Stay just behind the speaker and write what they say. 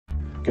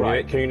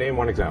Can you name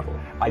one example?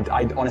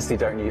 I honestly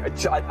don't.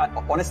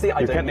 Honestly,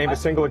 I You don't. can't name a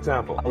single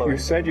example. You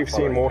said you've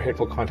seen more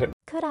hateful content.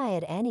 Could I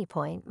at any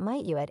point,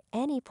 might you at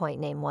any point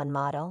name one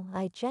model?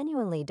 I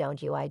genuinely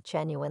don't you, I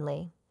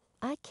genuinely.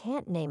 I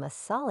can't name a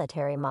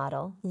solitary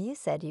model. You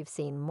said you've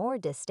seen more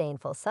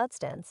disdainful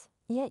substance,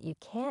 yet you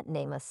can't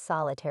name a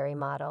solitary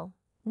model.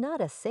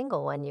 Not a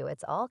single one you,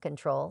 it's all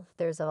control.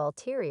 There's a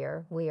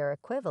ulterior, we are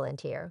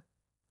equivalent here.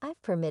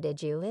 I've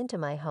permitted you into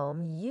my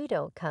home, you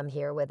don't come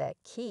here with a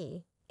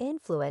key.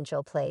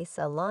 Influential place,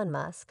 Elon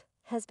Musk,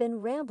 has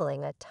been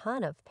rambling a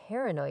ton of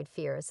paranoid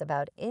fears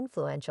about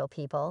influential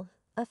people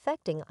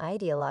affecting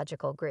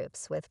ideological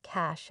groups with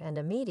cash and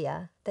a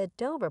media that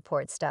don't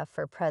report stuff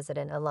for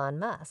President Elon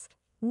Musk,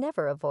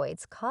 never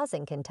avoids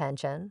causing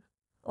contention,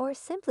 or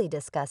simply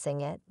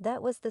discussing it.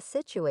 That was the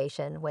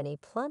situation when he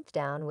plunked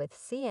down with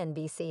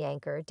CNBC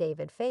anchor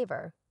David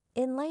Faber.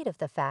 In light of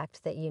the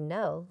fact that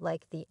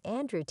like the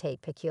Andrew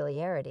Tate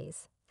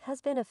peculiarities,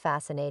 has been a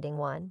fascinating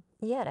one,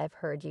 yet I've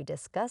heard you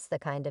discuss the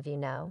kind of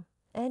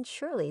and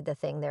surely the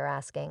thing they're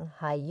asking,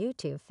 hi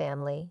YouTube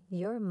family,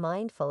 you're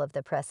mindful of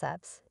the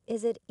precepts.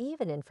 Is it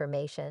even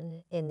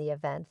information in the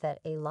event that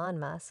Elon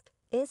Musk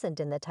isn't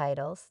in the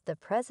titles? The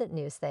present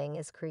news thing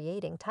is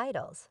creating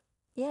titles.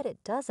 Yet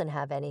it doesn't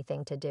have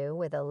anything to do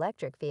with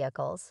electric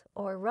vehicles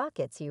or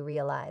rockets, you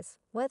realize,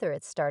 whether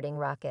it's starting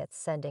rockets,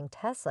 sending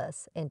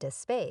Teslas into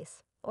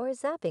space, or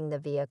zapping the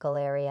vehicle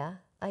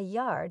area. A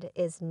yard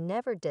is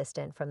never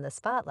distant from the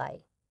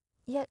spotlight.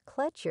 Yet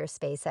clutch your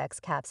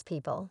SpaceX caps,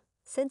 people,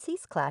 since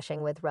he's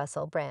clashing with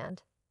Russell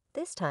Brand.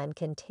 This time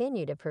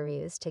continue to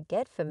peruse to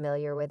get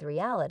familiar with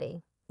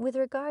reality with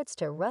regards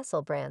to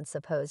Russell Brand's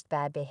supposed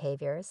bad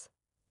behaviors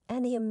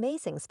and the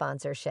amazing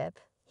sponsorship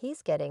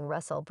he's getting.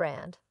 Russell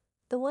Brand,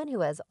 the one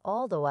who has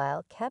all the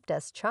while kept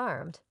us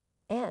charmed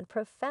and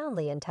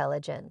profoundly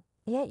intelligent.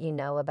 Yet you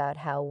know about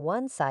how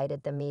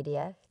one-sided the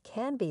media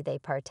can be. They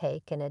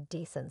partake in a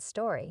decent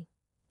story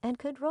and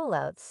could roll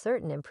out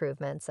certain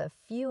improvements, a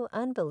few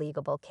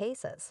unbelievable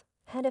cases,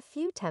 and a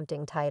few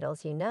tempting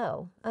titles.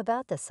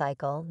 About the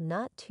cycle,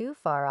 not too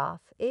far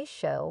off, is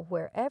show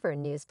wherever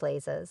news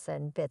blazes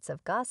and bits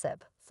of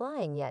gossip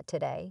flying. Yet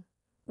today,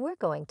 we're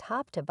going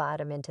top to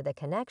bottom into the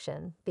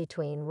connection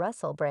between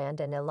Russell Brand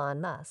and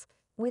Elon Musk,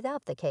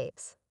 without the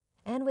capes.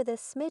 And with a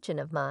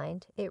smidgen of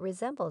mind, it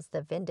resembles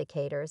the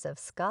vindicators of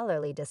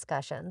scholarly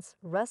discussions.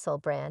 Russell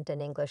Brand,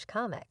 an English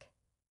comic,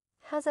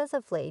 has as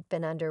of late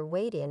been under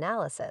weighty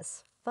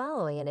analysis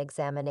following an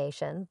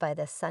examination by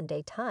the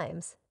Sunday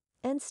Times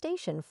and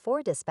Station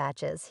 4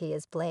 dispatches. He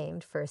is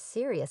blamed for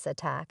serious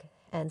attack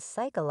and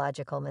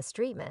psychological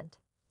mistreatment.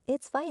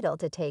 It's vital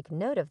to take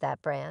note of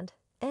that. Brand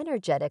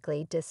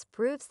energetically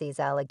disproves these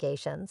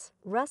allegations.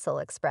 Russell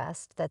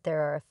expressed that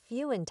there are a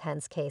few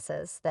intense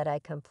cases that I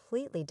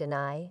completely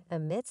deny.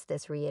 Amidst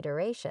this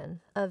reiteration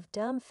of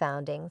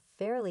dumbfounding,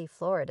 fairly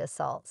florid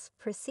assaults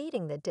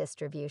preceding the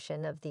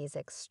distribution of these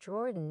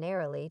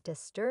extraordinarily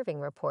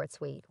disturbing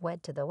reports, we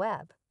went to the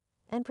web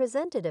and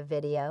presented a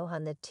video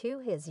on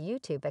his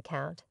YouTube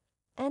account,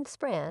 and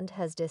Brand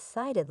has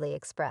decidedly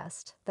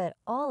expressed that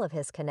all of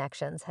his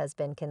connections has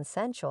been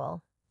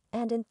consensual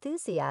and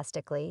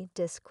enthusiastically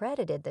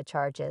discredited the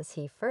charges.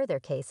 He further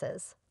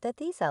cases that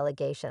these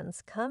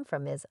allegations come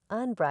from his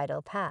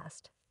unbridled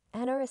past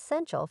and are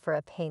essential for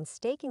a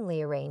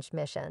painstakingly arranged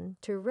mission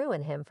to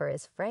ruin him for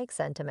his frank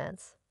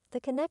sentiments. The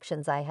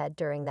connections I had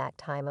during that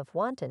time of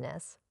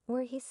wantonness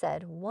were, he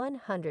said,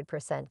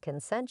 100%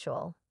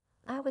 consensual.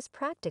 I was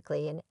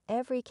practically in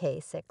every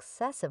case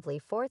excessively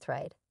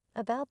forthright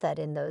about that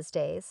in those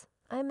days.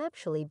 I'm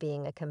actually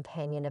being a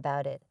companion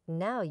about it.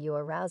 Now you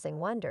arousing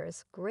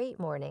wonders. Great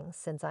morning,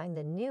 since I'm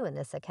the new in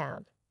this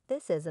account.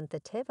 This isn't the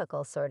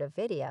typical sort of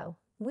video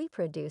we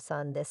produce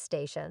on this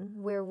station,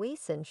 where we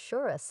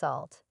censure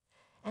assault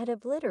and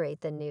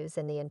obliterate the news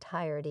in the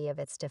entirety of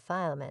its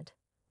defilement.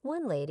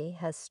 One lady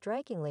has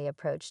strikingly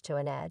approached to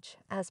an edge,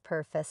 as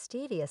per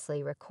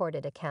fastidiously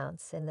recorded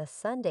accounts in the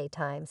Sunday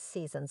Times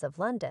Seasons of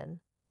London,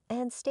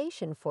 and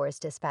Station 4's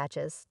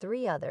dispatches.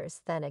 3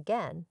 others, then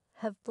again,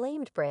 have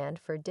blamed Brand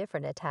for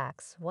different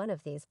attacks. One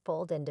of these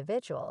bold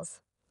individuals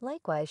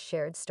likewise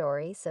shared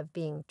stories of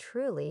being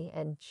truly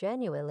and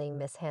genuinely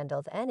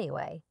mishandled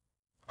anyway.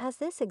 As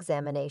this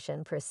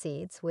examination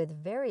proceeds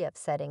with very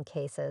upsetting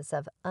cases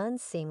of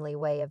unseemly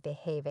way of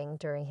behaving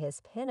during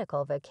his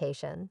pinnacle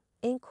vocation,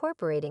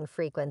 incorporating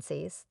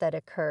frequencies that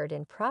occurred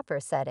in proper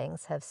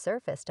settings, have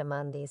surfaced.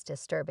 Among these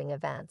disturbing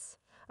events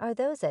are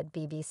those at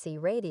BBC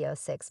Radio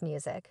 6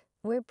 Music,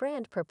 where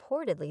Brand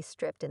purportedly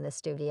stripped in the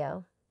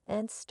studio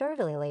and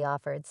startlingly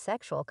offered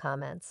sexual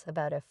comments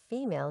about a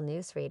female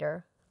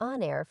newsreader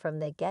on air from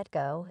the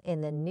get-go.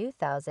 In the new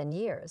 1,000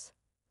 years,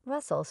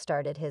 Russell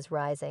started his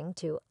rising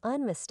to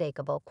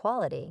unmistakable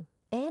quality.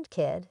 And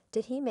kid,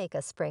 did he make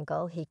a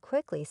sprinkle. He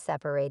quickly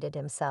separated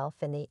himself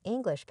in the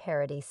English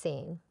parody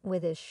scene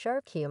with his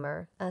sharp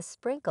humor, a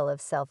sprinkle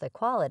of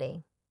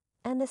self-equality,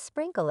 and the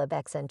sprinkle of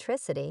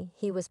eccentricity.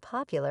 He was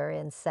popular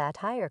in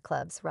satire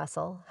clubs.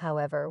 Russell,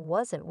 however,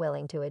 wasn't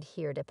willing to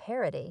adhere to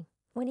parody.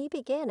 When he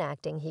began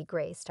acting, he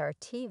graced our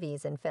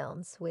TVs and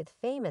films with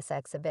famous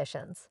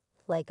exhibitions,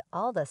 like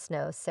All the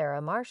Snow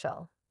Sarah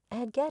Marshall,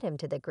 and Get Him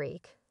to the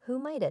Greek, who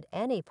might at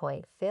any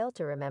point fail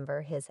to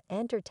remember his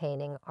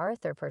entertaining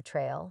Arthur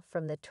portrayal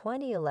from the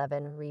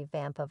 2011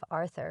 revamp of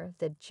Arthur.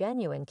 The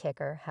genuine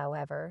kicker,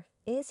 however,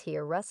 is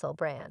here Russell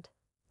Brand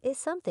is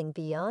something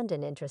beyond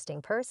an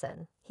interesting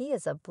person. He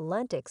is a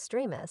blunt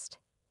extremist.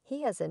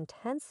 He has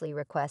intensely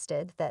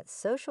requested that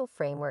social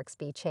frameworks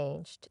be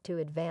changed to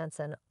advance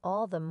an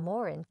all the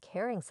more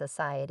caring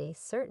society.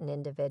 Certain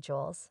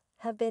individuals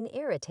have been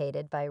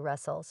irritated by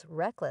Russell's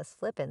reckless,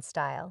 flippant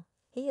style.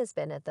 He has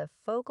been at the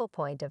focal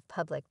point of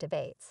public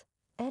debates,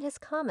 and his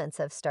comments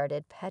have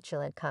started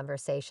petulant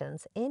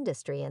conversations.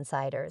 Industry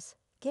insiders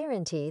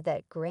guarantee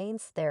that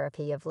Grain's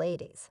therapy of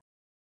ladies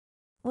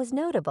was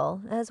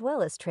notable as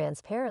well as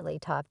transparently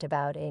talked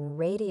about in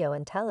radio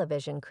and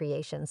television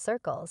creation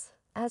circles.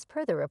 As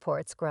per the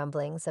reports,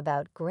 grumblings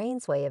about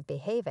Grain's way of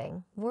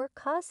behaving were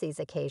caused these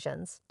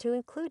occasions to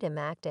include him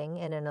acting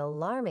in an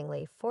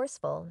alarmingly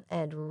forceful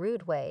and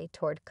rude way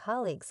toward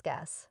colleagues'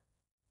 guests.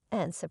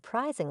 And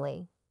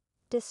surprisingly,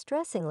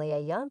 distressingly, a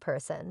young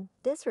person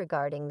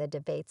disregarding the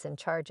debates and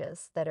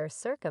charges that are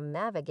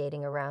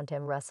circumnavigating around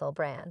him. Russell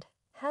Brand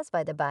has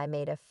by the by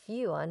made a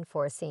few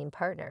unforeseen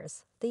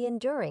partners. The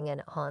enduring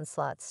and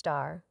onslaught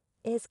star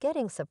is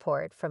getting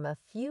support from a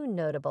few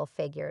notable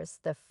figures.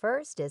 The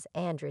first is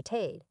Andrew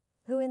Tate,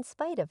 who, in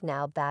spite of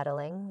now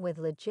battling with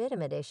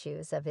legitimate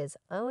issues of his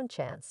own,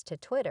 chance to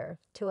Twitter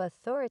to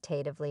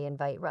authoritatively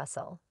invite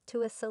Russell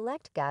to a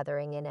select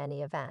gathering in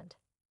any event.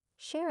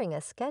 Sharing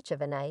a sketch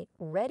of a night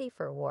ready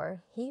for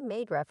war, he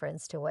made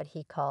reference to what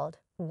he called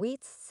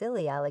Wheat's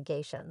silly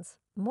allegations.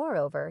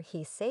 Moreover,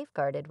 he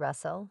safeguarded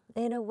Russell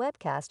in a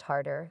webcast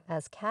harder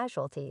as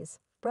casualties,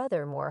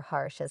 brother more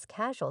harsh as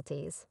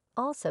casualties.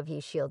 Also, he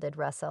shielded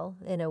Russell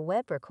in a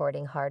web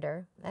recording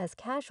harder as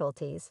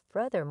casualties,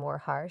 brother more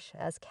harsh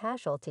as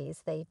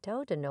casualties. They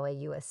don't annoy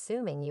you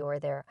assuming you are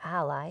their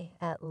ally.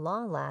 At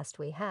long last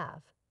we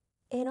have.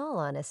 In all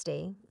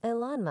honesty,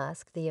 Elon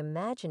Musk, the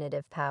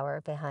imaginative power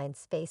behind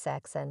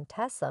SpaceX and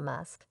Tesla,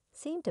 Musk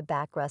seemed to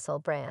back Russell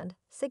Brand,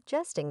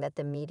 suggesting that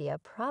the media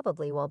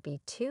probably won't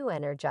be too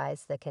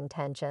energized. The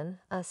contention,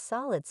 a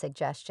solid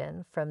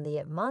suggestion from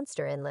the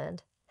Monster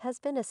Inland, has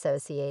been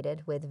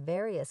associated with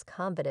various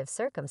combative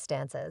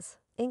circumstances,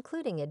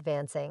 including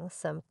advancing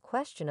some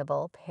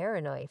questionable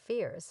paranoid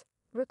fears.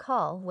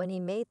 Recall when he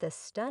made the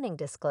stunning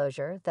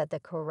disclosure that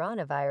the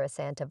coronavirus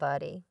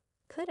antibody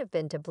could have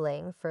been to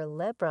blame for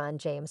LeBron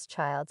James'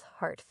 child's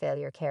heart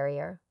failure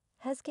carrier,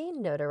 has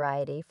gained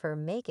notoriety for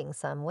making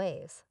some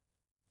waves.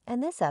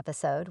 And this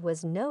episode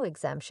was no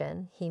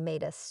exemption. He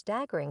made a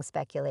staggering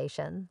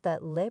speculation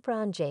that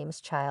LeBron James'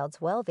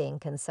 child's well-being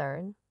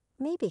concern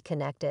may be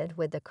connected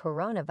with the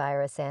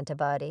coronavirus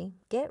antibody.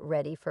 Get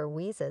ready for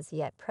wheezes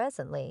yet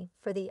presently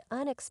for the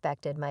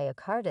unexpected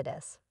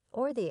myocarditis,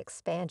 or the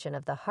expansion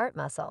of the heart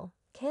muscle,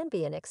 can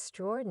be an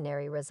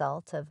extraordinary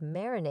result of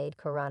marinade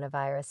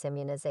coronavirus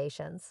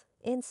immunizations,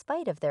 in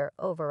spite of their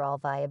overall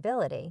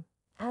viability.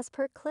 As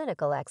per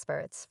clinical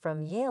experts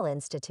from Yale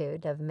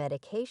Institute of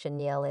Medication,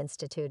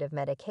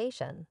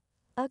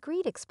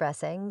 agreed,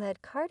 expressing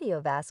that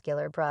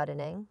cardiovascular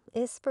broadening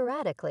is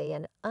sporadically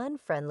an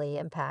unfriendly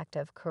impact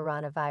of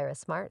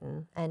coronavirus.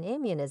 Martin and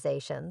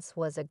immunizations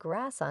was a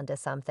grass onto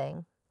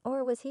something.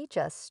 Or was he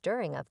just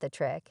stirring up the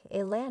trick?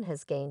 Elon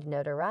has gained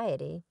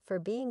notoriety for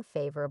being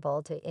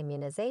favorable to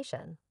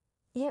immunization.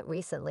 Yet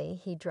recently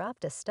he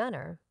dropped a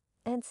stunner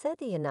and said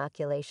the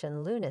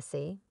inoculation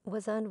lunacy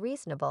was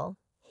unreasonable.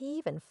 He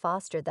even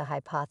fostered the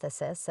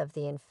hypothesis of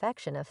the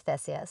infection of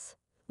Theseus.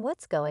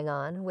 What's going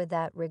on with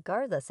that?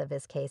 Regardless of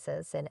his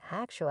cases, in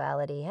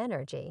actuality,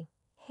 energy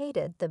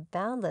hated the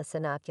boundless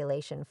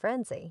inoculation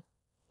frenzy.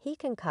 He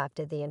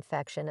concocted the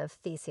infection of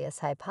Theseus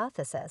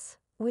hypothesis,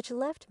 which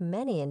left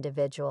many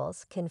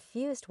individuals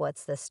confused.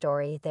 What's the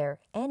story there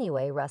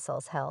anyway?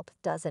 Russell's help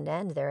doesn't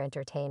end there.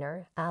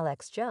 Entertainer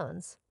Alex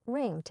Jones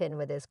ranked in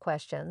with his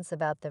questions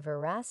about the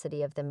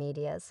veracity of the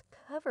media's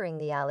covering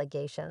the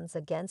allegations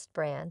against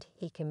Brand.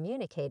 He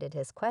communicated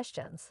his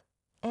questions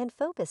and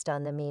focused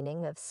on the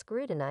meaning of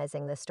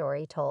scrutinizing the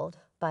story told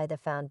by the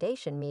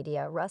Foundation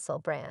media. Russell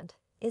Brand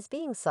is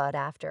being sought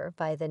after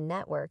by the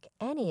network.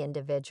 Any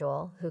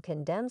individual who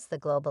condemns the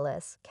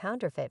globalists,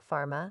 counterfeit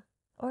pharma,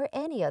 or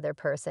any other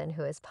person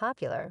who is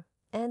popular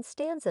and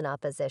stands in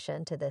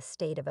opposition to the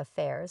state of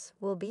affairs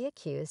will be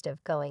accused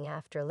of going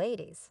after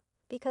ladies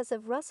because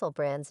of Russell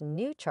Brand's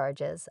new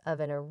charges of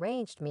an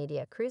arranged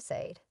media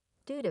crusade.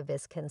 Due to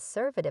his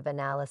conservative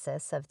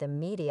analysis of the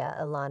media,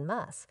 Elon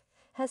Musk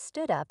has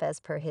stood up. As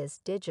per his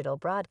digital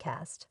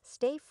broadcast,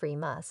 Stay Free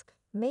Musk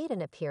made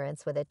an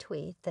appearance with a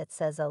tweet that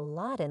says a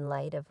lot in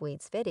light of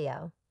Wheat's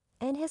video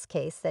and his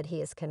case that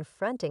he is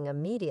confronting a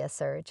media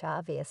surge.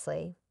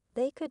 Obviously,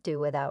 they could do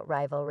without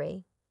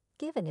rivalry.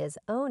 Given his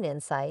own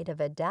insight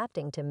of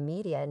adapting to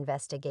media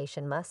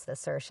investigation, Musk's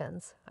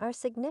assertions are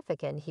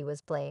significant. He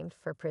was blamed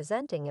for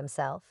presenting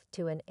himself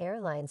to an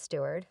airline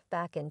steward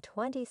back in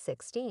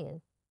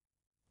 2016,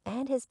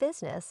 and his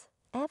business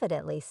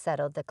evidently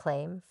settled the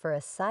claim for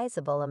a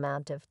sizable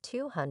amount of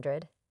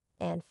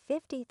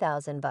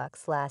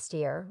 $250,000 last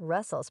year.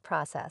 Russell's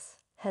process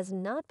has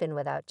not been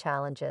without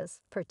challenges,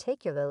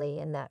 particularly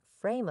in that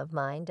frame of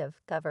mind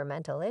of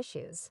governmental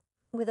issues.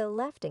 With a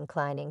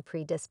left-inclining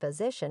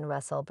predisposition,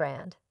 Russell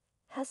Brand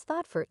has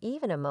thought for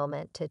even a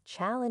moment to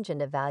challenge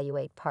and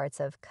evaluate parts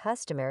of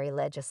customary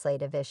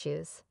legislative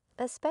issues,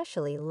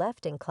 especially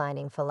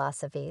left-inclining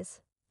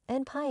philosophies,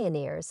 and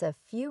pioneers of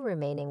few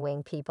remaining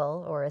wing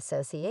people or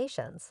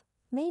associations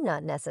may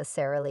not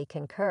necessarily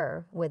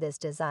concur with his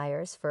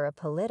desires for a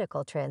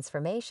political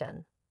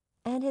transformation,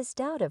 and his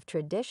doubt of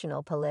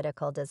traditional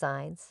political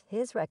designs,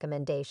 his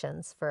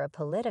recommendations for a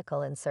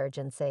political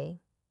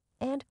insurgency,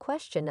 and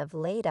question of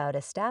laid-out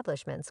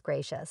establishments.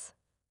 Gracious,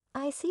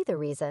 I see the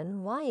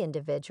reason why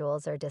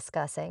individuals are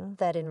discussing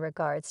that in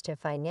regards to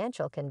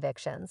financial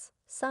convictions,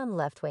 some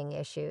left-wing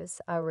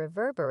issues are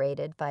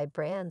reverberated by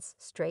Brand's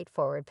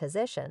straightforward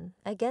position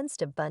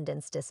against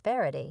abundance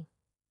disparity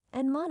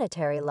and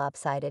monetary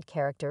lopsided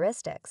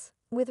characteristics.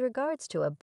 With regards to